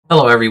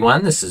Hello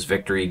everyone, this is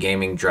Victory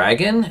Gaming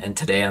Dragon, and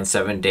today on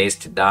 7 Days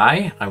to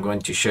Die, I'm going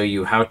to show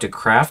you how to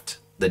craft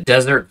the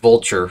Desert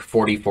Vulture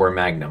 44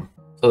 Magnum.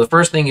 So the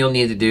first thing you'll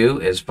need to do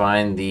is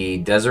find the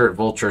Desert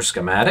Vulture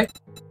schematic,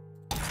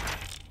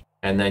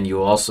 and then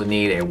you also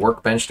need a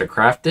workbench to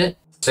craft it,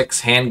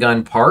 6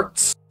 handgun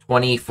parts,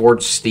 20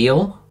 forged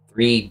steel,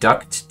 3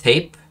 duct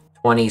tape,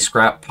 20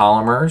 scrap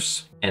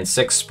polymers, and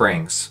 6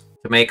 springs.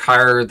 To make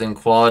higher than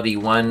quality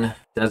 1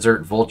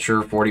 Desert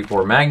Vulture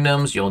 44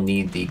 Magnums, you'll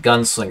need the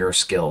Gunslinger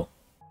skill.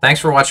 Thanks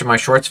for watching my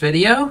shorts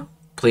video.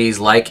 Please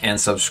like and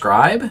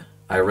subscribe.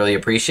 I really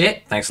appreciate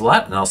it. Thanks a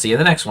lot, and I'll see you in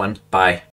the next one. Bye.